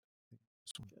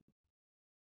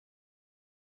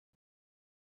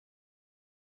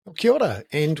Kia ora,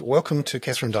 and welcome to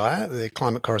Catherine Dyer, the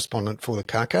climate correspondent for the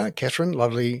Kaka. Catherine,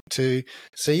 lovely to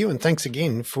see you, and thanks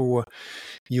again for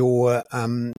your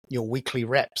weekly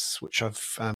wraps, which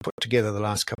I've put together the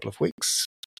last couple of weeks.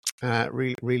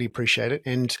 Really appreciate it,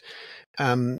 and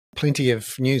plenty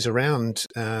of news around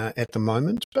at the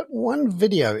moment, but one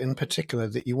video in particular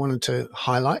that you wanted to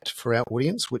highlight for our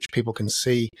audience, which people can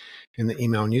see in the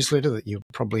email newsletter that you're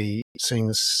probably seeing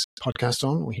this podcast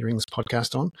on or hearing this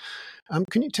podcast on.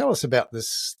 Can you tell us about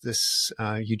this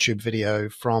YouTube video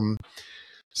from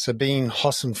Sabine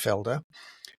Hossenfelder,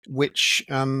 which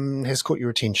has caught your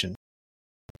attention?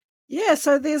 Yeah,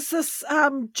 so there's this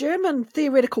German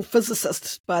theoretical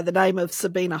physicist by the name of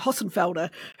Sabine Hossenfelder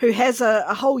who has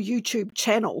a whole YouTube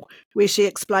channel where she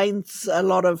explains a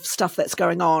lot of stuff that's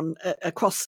going on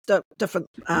across different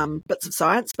bits of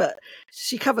science, but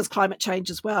she covers climate change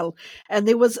as well. And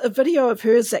there was a video of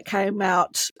hers that came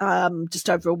out just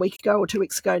over a week ago or 2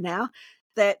 weeks ago now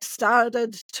that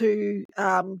started to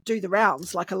do the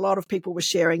rounds. Like, a lot of people were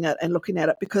sharing it and looking at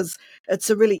it because it's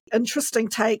a really interesting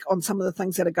take on some of the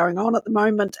things that are going on at the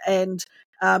moment, and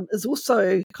is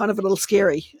also kind of a little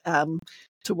scary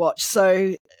to watch.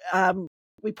 So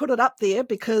we put it up there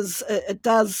because it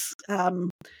does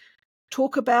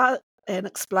talk about and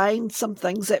explain some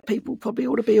things that people probably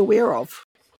ought to be aware of.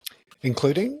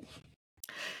 Including?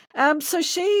 So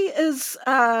she is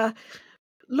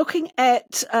looking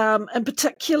at, in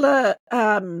particular,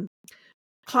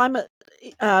 climate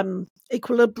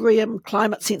equilibrium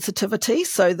climate sensitivity.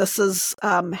 So this is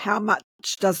how much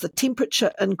does the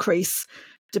temperature increase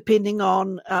depending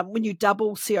on when you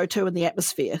double CO2 in the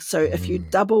atmosphere. So if you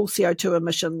double CO2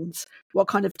 emissions, what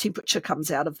kind of temperature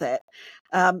comes out of that?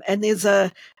 And there's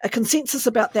a consensus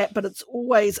about that, but it's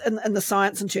always in the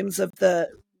science in terms of a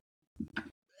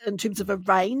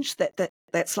range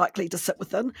that's likely to sit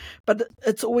within. But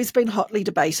it's always been hotly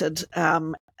debated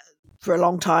for a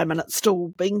long time, and it's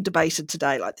still being debated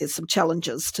today. Like, there's some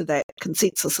challenges to that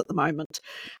consensus at the moment.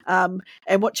 And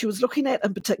what she was looking at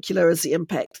in particular is the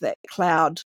impact that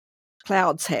clouds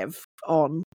have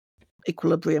on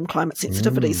equilibrium climate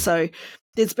sensitivity. So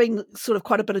there's been sort of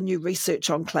quite a bit of new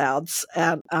research on clouds,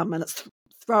 and it's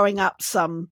throwing up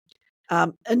some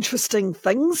interesting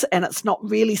things, and it's not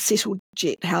really settled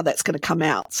yet how that's going to come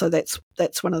out. So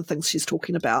that's one of the things she's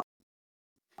talking about.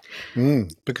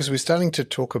 Because we're starting to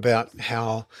talk about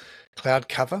how cloud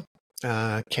cover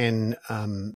can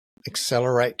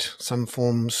accelerate some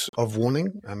forms of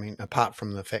warming. I mean, apart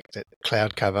from the fact that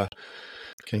cloud cover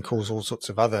can cause all sorts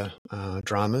of other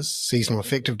dramas, seasonal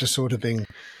affective disorder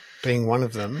being one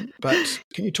of them. But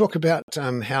can you talk about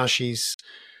how she's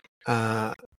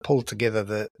pulled together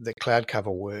the cloud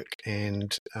cover work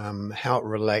and how it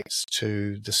relates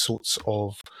to the sorts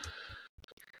of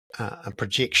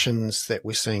projections that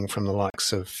we're seeing from the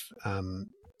likes of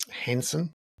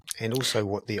Hansen, and also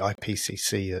what the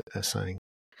IPCC are saying?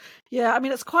 Yeah, I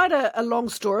mean, it's quite a long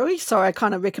story, so I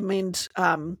kind of recommend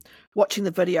watching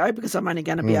the video because I'm only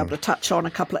going to be able to touch on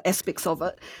a couple of aspects of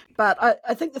it. But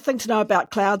I think the thing to know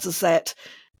about clouds is that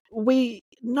we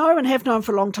know and have known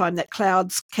for a long time that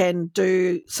clouds can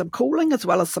do some cooling as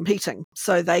well as some heating.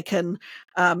 So they can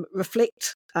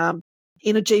reflect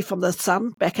energy from the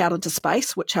sun back out into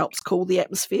space, which helps cool the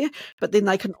atmosphere. But then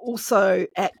they can also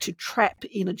act to trap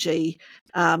energy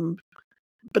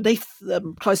beneath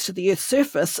them, close to the Earth's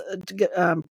surface,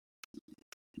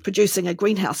 producing a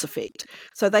greenhouse effect.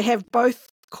 So they have both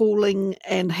cooling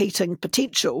and heating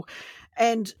potential.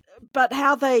 But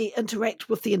how they interact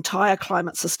with the entire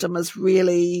climate system is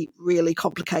really, really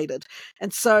complicated.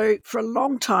 And so for a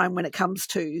long time, when it comes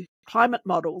to climate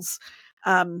models,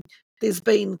 there's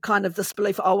been kind of this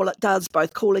belief, oh, well, it does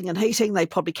both cooling and heating. They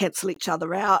probably cancel each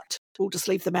other out. We'll just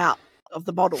leave them out of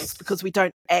the models because we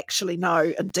don't actually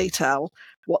know in detail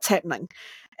what's happening.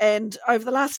 And over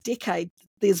the last decade,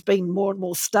 there's been more and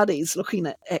more studies looking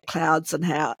at clouds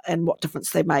and what difference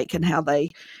they make and how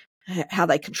they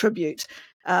contribute.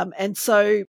 And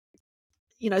so,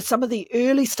 some of the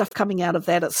early stuff coming out of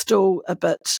that, it's still a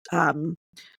bit,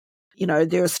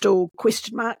 there are still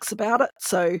question marks about it.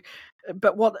 So,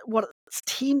 but what it's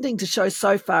tending to show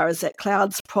so far is that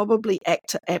clouds probably act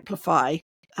to amplify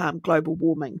global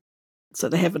warming. So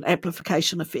they have an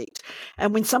amplification effect.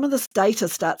 And when some of this data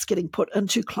starts getting put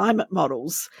into climate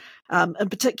models, in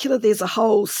particular, there's a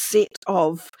whole set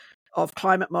of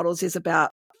climate models. There's about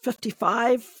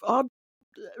 55 odd,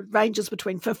 ranges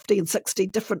between 50 and 60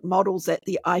 different models that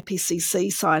the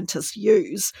IPCC scientists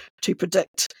use to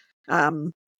predict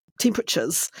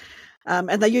temperatures.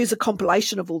 And they use a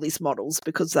compilation of all these models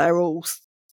because they're all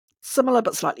similar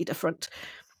but slightly different.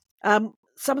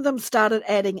 some of them started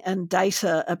adding in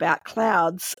data about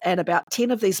clouds, and about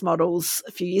 10 of these models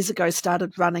a few years ago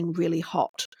started running really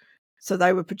hot. So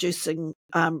they were producing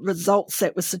results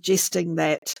that were suggesting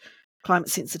that climate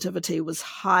sensitivity was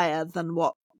higher than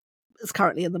what is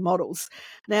currently in the models.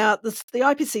 Now, the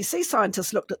IPCC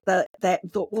scientists looked at that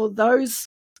and thought, well, those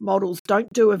models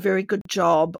don't do a very good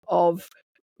job of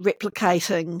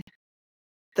replicating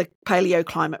the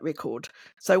paleoclimate record.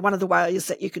 So one of the ways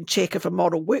that you can check if a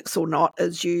model works or not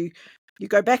is you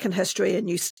go back in history and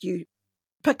you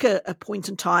pick a point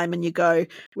in time and you go,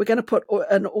 we're going to put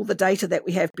in all the data that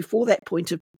we have before that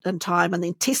point in time and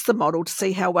then test the model to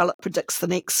see how well it predicts the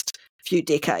next few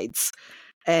decades.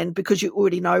 And because you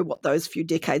already know what those few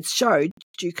decades showed,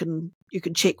 you can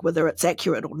check whether it's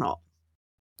accurate or not.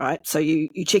 Right, so you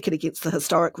check it against the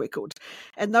historic record.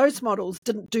 And those models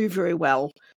didn't do very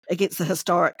well against the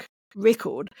historic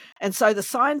record. And so the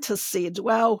scientists said,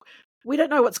 well, we don't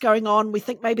know what's going on. We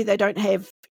think maybe they don't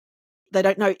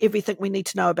know everything we need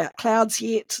to know about clouds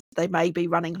yet. They may be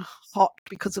running hot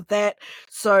because of that.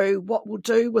 So what we'll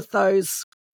do with those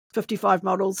 55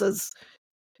 models is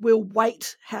we'll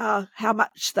weight how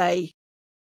much they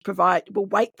provide. We'll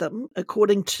weight them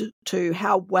according to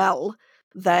how well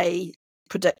they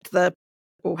predict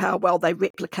or how well they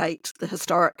replicate the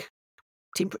historic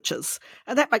temperatures.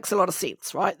 And that makes a lot of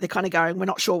sense, right? They're kind of going, we're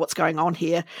not sure what's going on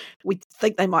here. We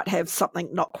think they might have something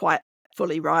not quite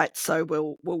fully right, so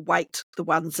we'll weight the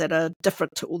ones that are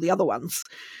different to all the other ones.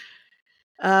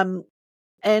 And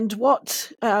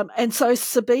so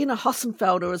Sabine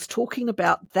Hossenfelder is talking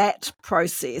about that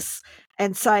process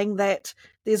and saying that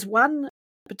there's one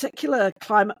particular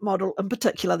climate model in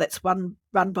particular that's one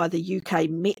run by the UK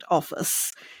Met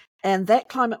Office, and that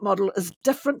climate model is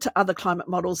different to other climate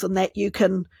models in that you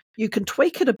can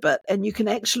tweak it a bit and you can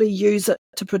actually use it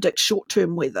to predict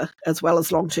short-term weather as well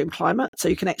as long-term climate. So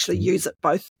you can actually use it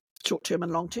both short-term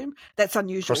and long-term. That's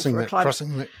unusual for a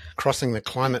climate. Crossing the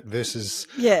climate versus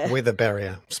weather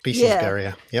barrier, species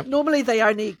barrier. Yep. Normally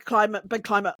big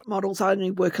climate models only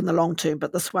work in the long term,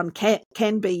 but this one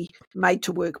can be made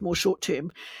to work more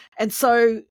short-term. And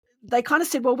so they kind of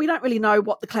said, well, we don't really know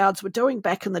what the clouds were doing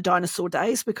back in the dinosaur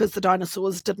days because the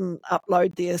dinosaurs didn't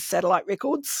upload their satellite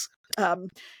records.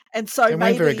 And so they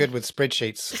weren't very good with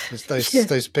spreadsheets.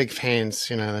 Those big fans,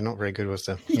 they're not very good with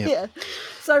them. Yeah.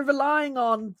 So relying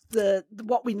on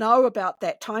what we know about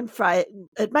that time frame,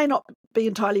 it may not be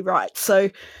entirely right.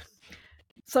 So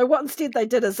what instead they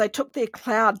did is they took their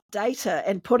cloud data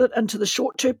and put it into the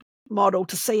short-term model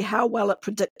to see how well it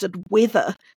predicted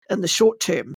weather in the short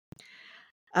term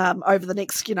over the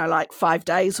next, 5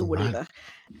 days or whatever. Right.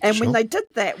 And when they did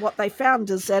that, what they found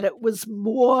is that it was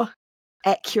more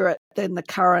accurate than the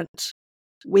current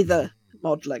weather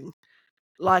modelling.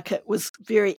 Like it was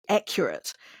very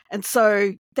accurate. And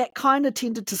so that kind of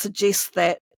tended to suggest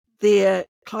that their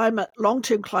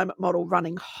long-term climate model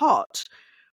running hot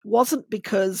wasn't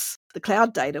because the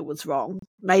cloud data was wrong.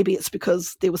 Maybe it's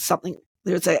because there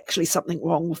was actually something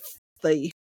wrong with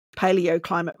the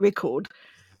paleoclimate record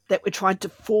that we're trying to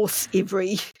force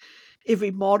every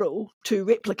model to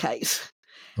replicate.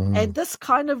 And this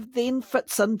kind of then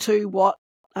fits into what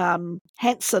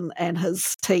Hansen and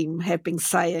his team have been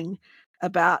saying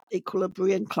about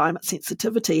equilibrium climate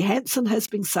sensitivity. Hansen has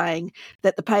been saying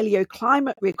that the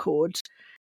paleoclimate record,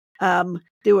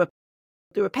 there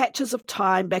were patches of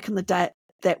time back in the day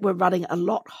that were running a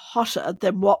lot hotter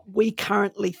than what we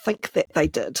currently think that they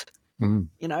did.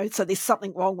 So there's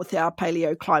something wrong with our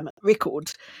paleoclimate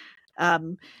record,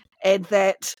 and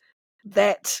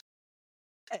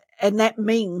that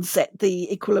means that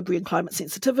the equilibrium climate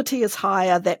sensitivity is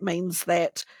higher. That means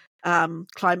that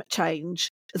climate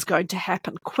change is going to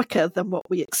happen quicker than what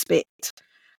we expect.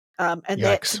 And Yikes.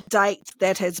 That's a date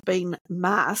that has been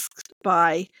masked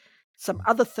by some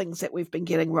other things that we've been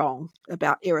getting wrong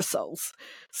about aerosols.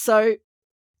 So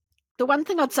the one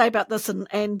thing I'd say about this,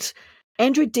 and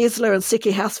Andrew Dessler and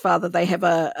Seki Hausfather, they have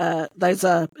those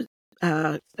are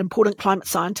important climate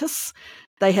scientists.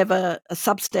 They have a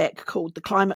Substack called The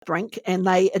Climate Brink, and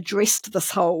they addressed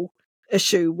this whole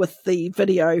issue with the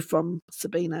video from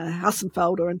Sabine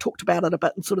Hossenfelder and talked about it a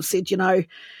bit and sort of said,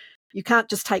 you can't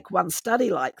just take one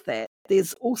study like that.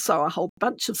 There's also a whole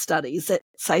bunch of studies that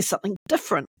say something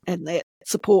different and that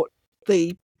support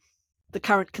the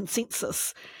current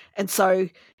consensus. And so,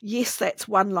 yes, that's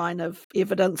one line of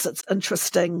evidence. It's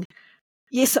interesting.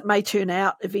 Yes, it may turn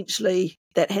out eventually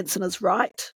that Hansen is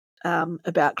right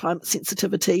about climate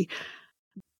sensitivity,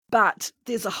 but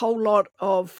there's a whole lot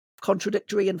of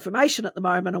contradictory information at the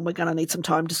moment, and we're going to need some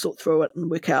time to sort through it and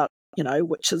work out,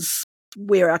 which is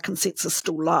where our consensus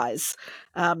still lies.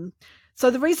 So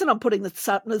the reason I'm putting this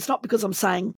up is not because I'm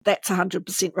saying that's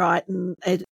 100% right and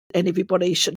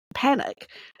everybody should panic.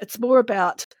 It's more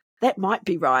about that might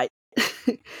be right.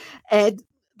 And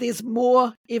there's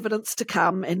more evidence to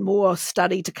come and more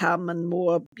study to come and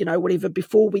more, whatever,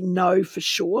 before we know for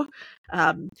sure.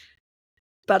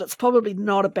 But it's probably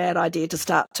not a bad idea to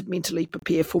start to mentally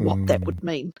prepare for what that would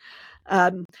mean.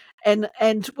 And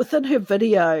within her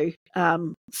video,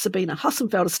 Sabina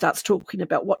Hossenfelder starts talking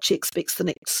about what she expects the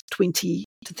next 20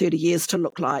 to 30 years to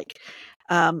look like.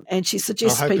 And she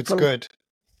suggests I hope people... it's good.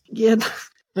 Yeah.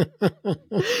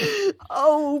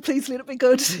 Oh, please let it be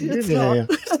good. It's not.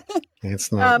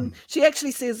 It's not. She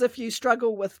actually says if you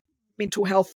struggle with mental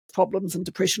health problems and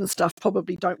depression and stuff,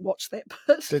 probably don't watch that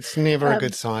bit. It's never a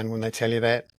good sign when they tell you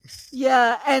that.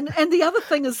 Yeah, and the other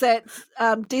thing is that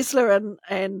Dessler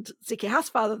and Zeki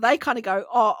Hausfather, they kind of go,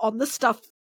 on this stuff,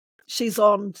 she's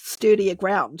on sturdier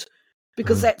ground,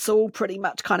 because that's all pretty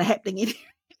much kind of happening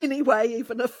anyway,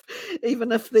 even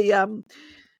if the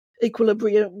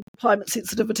equilibrium climate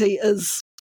sensitivity is,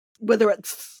 whether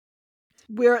it's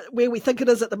where we think it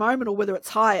is at the moment or whether it's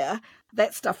higher,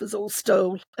 that stuff is all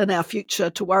still in our future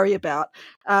to worry about.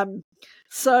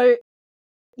 So,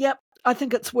 yep, I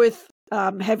think it's worth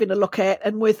having a look at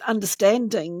and worth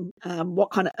understanding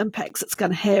what kind of impacts it's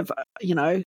going to have,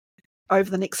 over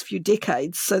the next few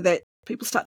decades, so that people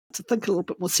start to think a little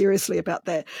bit more seriously about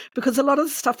that. Because a lot of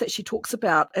the stuff that she talks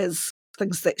about is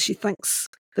things that she thinks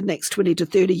the next 20 to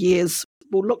 30 years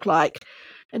will look like.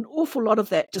 An awful lot of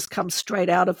that just comes straight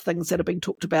out of things that have been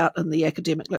talked about in the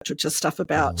academic literature, stuff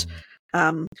about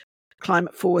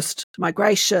climate-forced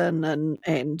migration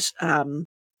and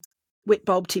wet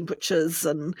bulb temperatures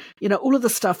and, all of the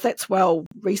stuff that's well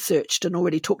researched and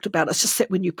already talked about. It's just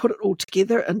that when you put it all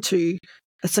together into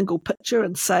a single picture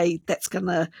and say that's going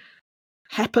to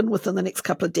happen within the next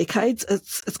couple of decades,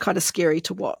 it's kind of scary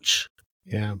to watch.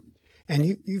 Yeah.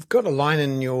 And you've got a line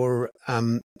in your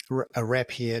a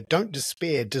wrap here: "Don't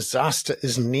despair, disaster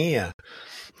is near."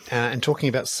 And talking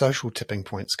about social tipping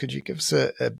points, could you give us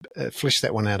a flesh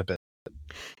that one out a bit?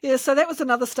 Yeah, so that was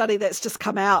another study that's just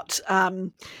come out,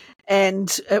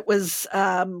 and it was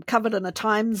covered in a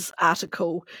Times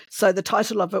article. So the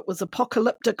title of it was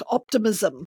 "Apocalyptic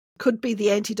Optimism Could Be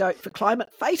the Antidote for Climate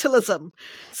Fatalism."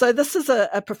 So this is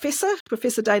a professor,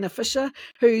 Professor Dana Fisher,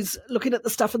 who's looking at the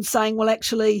stuff and saying, well,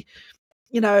 actually,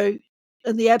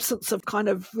 in the absence of kind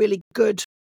of really good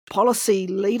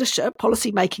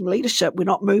policy-making leadership, we're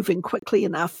not moving quickly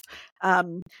enough.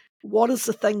 What is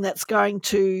the thing that's going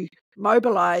to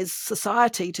mobilize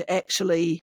society to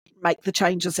actually make the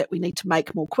changes that we need to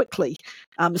make more quickly,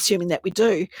 assuming that we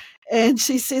do? And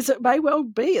she says it may well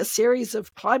be a series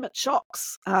of climate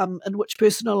shocks in which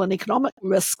personal and economic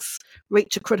risks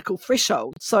reach a critical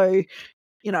threshold. So,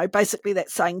 basically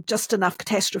that's saying just enough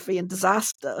catastrophe and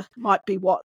disaster might be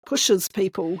what pushes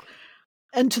people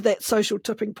into that social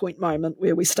tipping point moment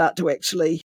where we start to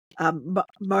actually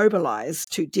mobilize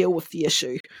to deal with the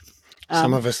issue.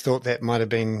 Some of us thought that might have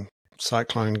been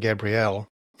Cyclone Gabrielle.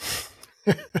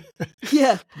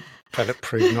 Yeah. But it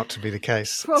proved not to be the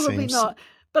case. Probably not.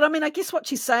 But I guess what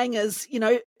she's saying is,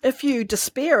 if you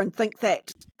despair and think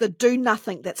that the do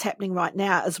nothing that's happening right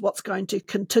now is what's going to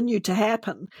continue to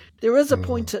happen, there is a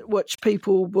point at which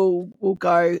people will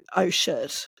go, oh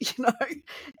shit,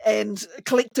 and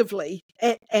collectively,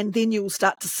 and then you'll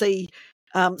start to see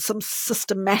some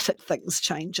systematic things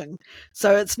changing.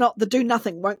 So it's not, the do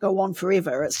nothing won't go on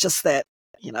forever. It's just that,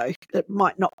 it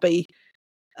might not be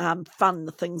fun,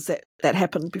 the things that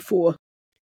happened before.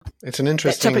 It's an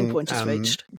interesting that tipping point is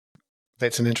reached.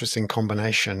 That's an interesting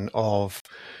combination of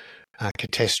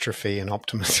catastrophe and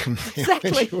optimism.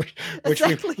 Exactly. which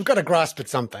we've got to grasp at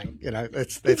something.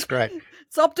 That's great.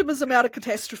 It's optimism out of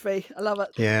catastrophe. I love it.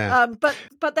 Yeah.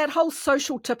 But that whole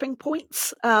social tipping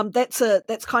points,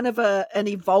 that's kind of an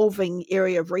evolving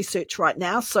area of research right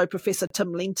now. So Professor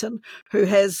Tim Lenton, who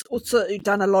has also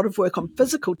done a lot of work on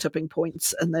physical tipping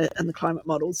points in the climate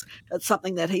models, it's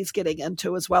something that he's getting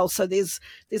into as well. So there's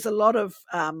a lot of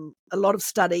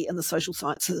study in the social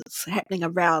sciences happening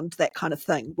around that kind of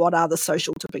thing. What are the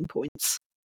social tipping points?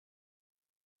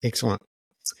 Excellent.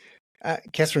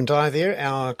 Catherine Dyer there,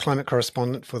 our climate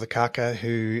correspondent for the Kaka,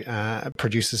 who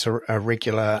produces a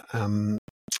regular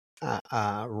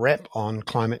wrap on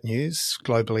climate news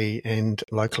globally and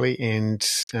locally, and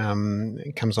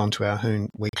comes onto our Hoon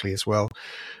Weekly as well.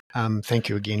 Thank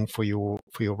you again for your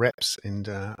wraps, and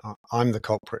I'm the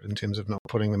culprit in terms of not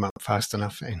putting them up fast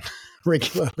enough and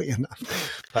regularly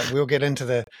enough. But we'll get into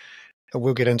the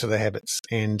habits,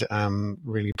 and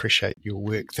really appreciate your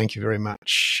work. Thank you very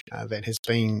much. That has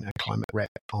been a climate wrap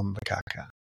on the Kaka.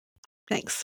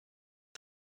 Thanks.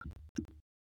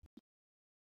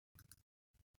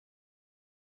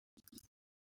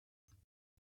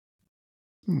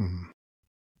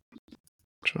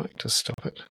 Trying to stop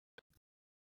it.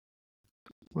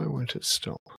 Why won't it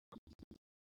stop?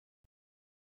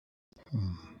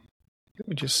 Let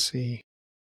me just see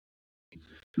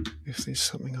if there's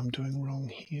something I'm doing wrong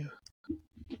here.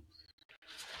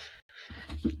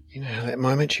 You know how that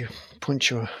moment you point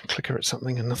your clicker at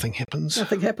something and nothing happens?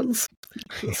 Nothing happens.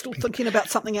 You're still thinking about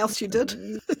something else you did.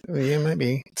 Yeah,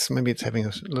 maybe it's having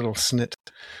a little snit.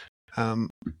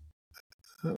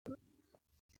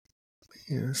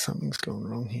 Something's gone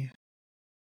wrong here.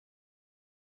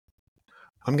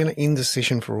 I'm going to end the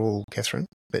session for all, Catherine.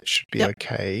 That should be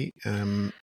okay.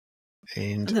 And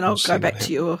then I'll go back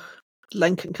to your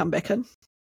link and come back in.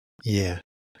 Yeah,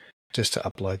 just to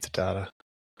upload the data.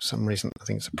 For some reason, I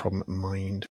think it's a problem at my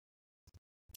end.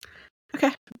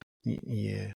 Okay.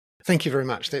 Yeah. Thank you very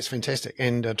much. That's fantastic.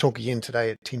 And talk again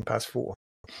today at 4:10.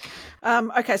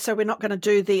 Okay, so we're not going to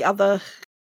do the other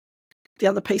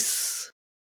piece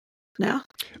now?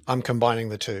 I'm combining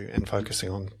the two and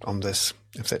focusing on this,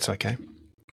 if that's okay.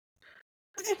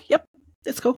 Okay, yep,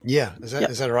 that's cool. Yeah, is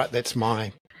that all right? That's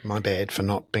my bad for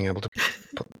not being able to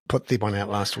put the one out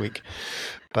last week.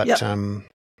 But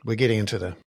we're getting into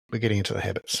the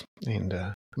habits,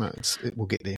 and we'll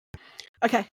get there.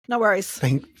 Okay, no worries.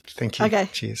 Thank you. Okay,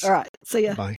 cheers. All right, see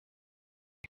ya. Bye.